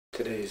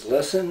Today's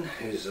lesson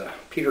is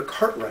Peter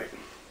Cartwright.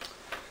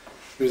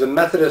 He was a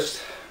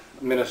Methodist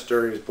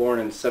minister. He was born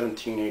in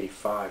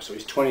 1785, so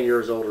he's 20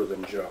 years older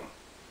than Joe.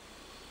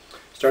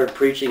 Started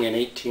preaching in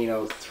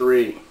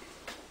 1803.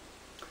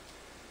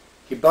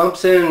 He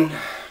bumps in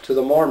to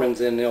the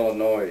Mormons in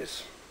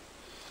Illinois.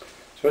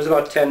 So there's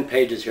about 10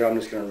 pages here. I'm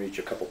just going to read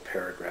you a couple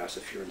paragraphs.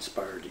 If you're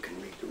inspired, you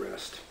can read the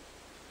rest.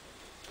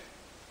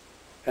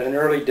 At an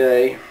early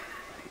day,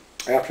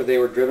 after they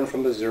were driven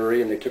from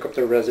Missouri and they took up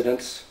their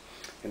residence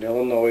in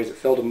Illinois, it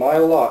fell to my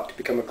lot to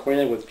become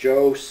acquainted with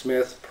Joe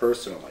Smith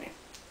personally,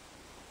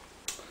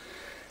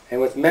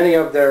 and with many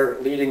of their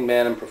leading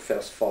men and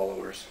professed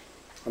followers.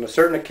 On a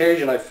certain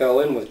occasion I fell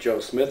in with Joe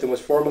Smith and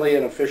was formally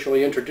and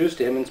officially introduced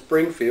to him in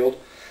Springfield,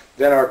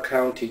 then our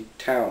county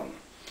town.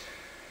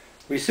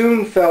 We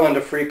soon fell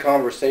into free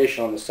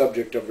conversation on the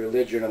subject of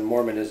religion and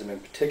Mormonism in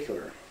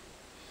particular.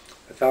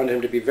 I found him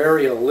to be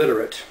very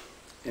illiterate,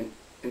 an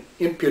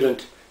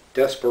impudent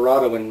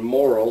desperado in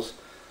morals,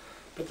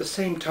 but at the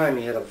same time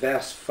he had a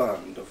vast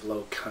fund of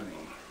low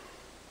cunning.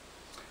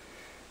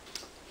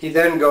 He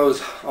then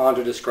goes on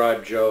to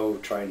describe Joe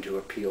trying to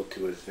appeal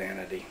to his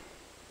vanity.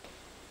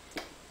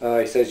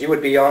 He says, "You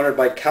would be honored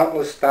by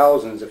countless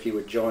thousands if you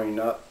would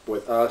join up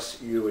with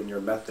us, you and your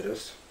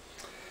Methodists,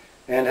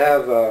 and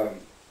have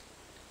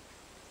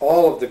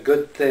all of the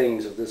good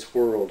things of this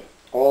world,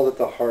 all that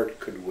the heart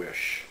could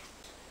wish."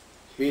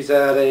 He's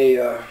at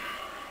a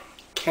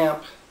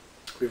camp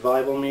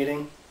revival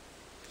meeting.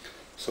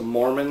 Some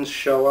Mormons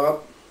show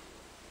up.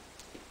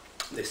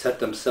 They set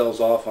themselves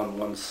off on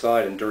one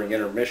side, and during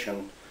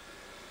intermission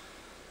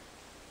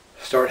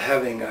start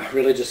having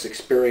religious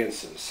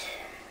experiences.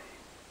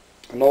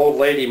 An old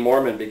lady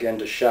Mormon began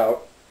to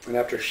shout, and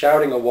after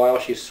shouting a while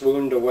she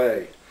swooned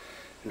away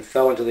and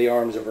fell into the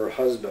arms of her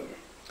husband.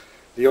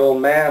 The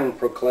old man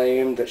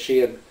proclaimed that she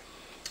had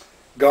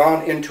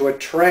gone into a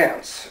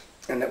trance,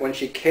 and that when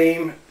she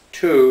came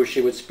to, she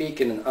would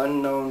speak in an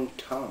unknown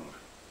tongue.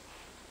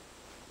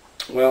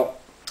 Well,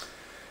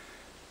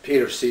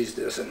 Peter sees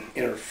this and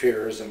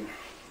interferes and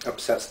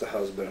upsets the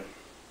husband.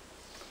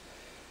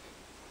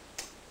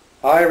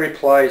 I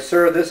replied,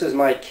 "Sir, this is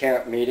my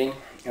camp meeting,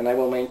 and I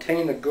will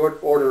maintain the good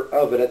order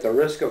of it at the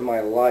risk of my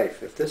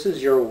life. If this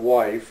is your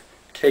wife,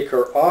 take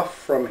her off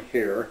from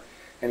here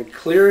and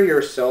clear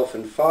yourself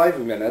in 5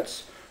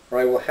 minutes, or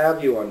I will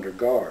have you under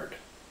guard."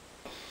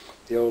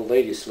 The old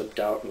lady slipped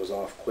out and was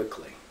off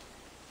quickly,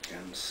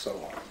 and so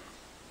on.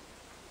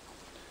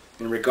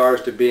 In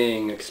regards to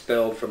being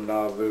expelled from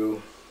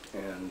Nauvoo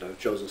and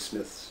Joseph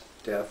Smith's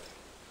death,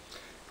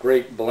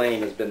 great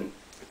blame has been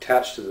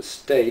attached to the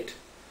state,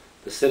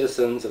 the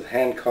citizens of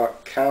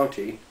Hancock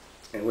County,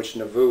 in which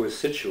Nauvoo is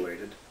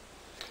situated,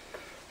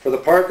 for the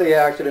part they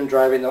acted in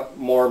driving the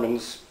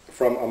Mormons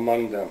from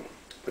among them.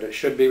 But it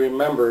should be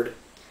remembered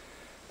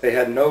they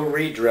had no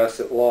redress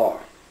at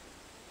law,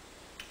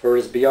 for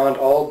it is beyond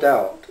all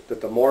doubt that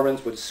the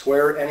Mormons would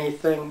swear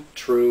anything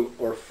true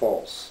or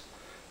false.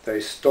 They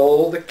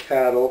stole the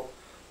cattle,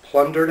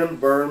 plundered and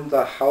burned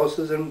the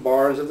houses and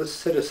barns of the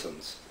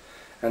citizens,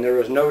 and there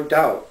is no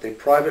doubt they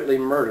privately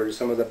murdered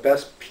some of the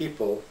best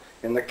people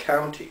in the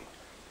county.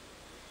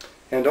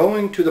 And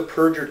owing to the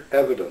perjured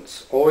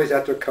evidence always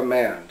at their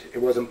command,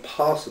 it was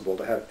impossible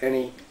to have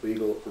any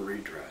legal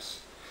redress.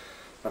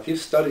 Now, if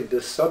you've studied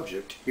this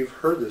subject,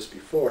 you've heard this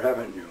before,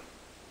 haven't you?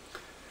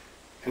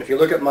 And if you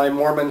look at my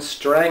Mormon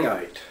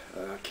Strangite,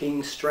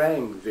 King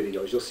Strang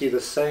videos, you'll see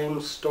the same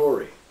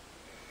story.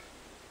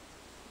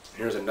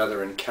 Here's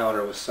another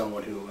encounter with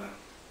someone who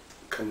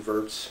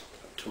converts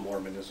to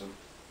Mormonism.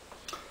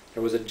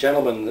 There was a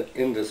gentleman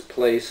in this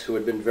place who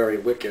had been very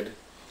wicked,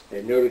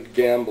 a noted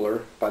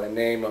gambler by the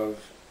name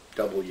of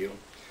W.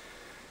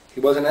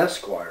 He was an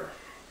esquire.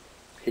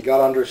 He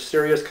got under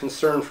serious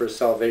concern for his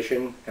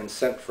salvation and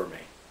sent for me.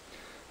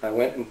 I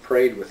went and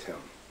prayed with him.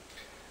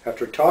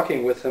 After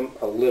talking with him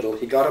a little,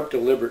 he got up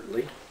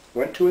deliberately,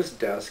 went to his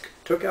desk,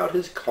 took out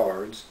his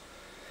cards,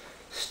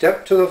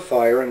 stepped to the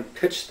fire and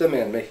pitched them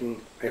in,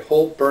 making a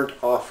whole burnt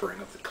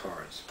offering of the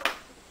cards.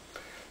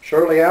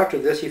 Shortly after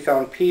this he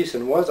found peace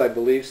and was, I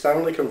believe,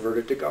 soundly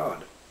converted to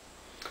God.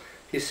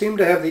 He seemed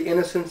to have the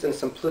innocence and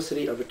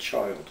simplicity of a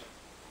child.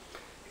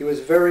 He was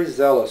very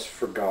zealous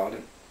for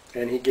God,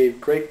 and he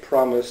gave great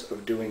promise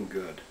of doing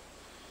good.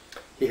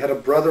 He had a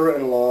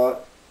brother-in-law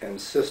and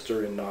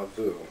sister in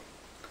Nauvoo,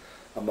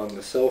 among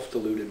the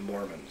self-deluded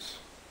Mormons.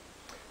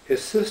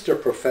 His sister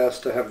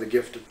professed to have the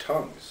gift of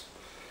tongues,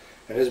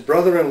 and his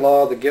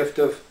brother-in-law the gift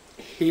of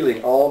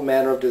healing all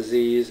manner of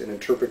disease and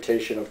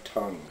interpretation of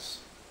tongues.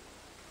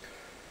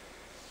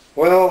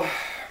 Well,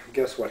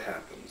 guess what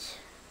happens?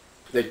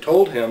 They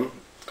told him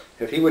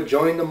if he would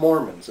join the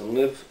Mormons and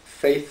live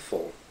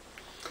faithful,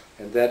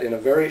 and that in a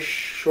very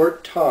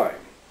short time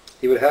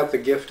he would have the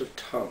gift of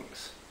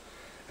tongues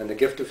and the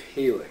gift of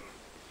healing,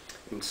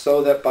 and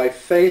so that by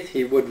faith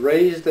he would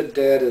raise the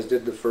dead as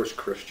did the first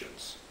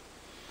Christians.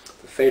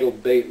 The fatal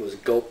bait was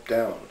gulped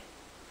down.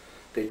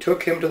 They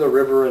took him to the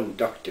river and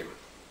ducked him.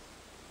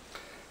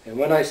 And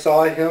when I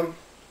saw him,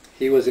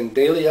 he was in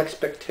daily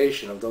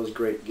expectation of those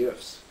great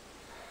gifts.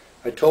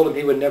 I told him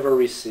he would never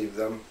receive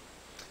them,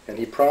 and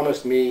he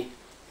promised me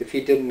if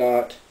he did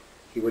not,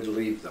 he would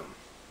leave them.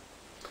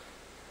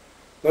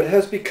 What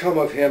has become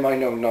of him I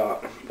know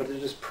not, but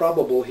it is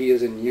probable he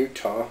is in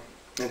Utah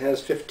and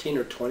has 15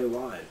 or 20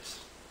 wives.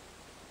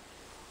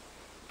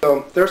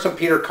 So there's some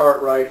Peter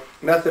Cartwright,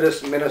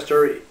 Methodist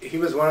minister. He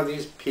was one of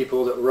these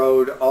people that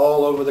rode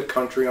all over the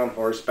country on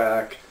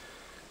horseback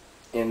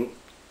in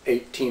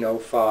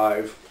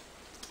 1805,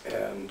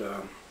 and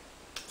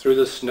through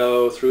the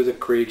snow, through the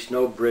creeks,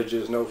 no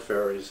bridges, no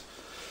ferries.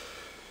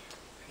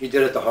 He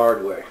did it the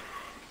hard way.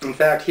 In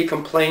fact, he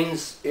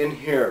complains in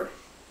here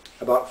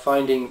about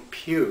finding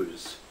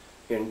pews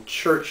in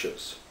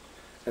churches,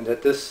 and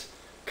that this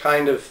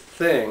kind of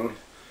thing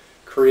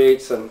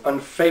creates an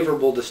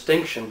unfavorable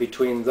distinction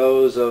between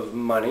those of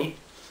money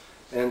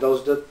and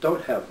those that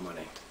don't have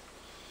money.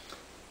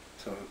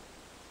 So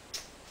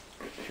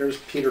here's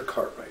Peter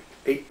Cartwright,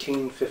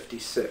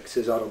 1856,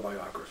 his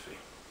autobiography.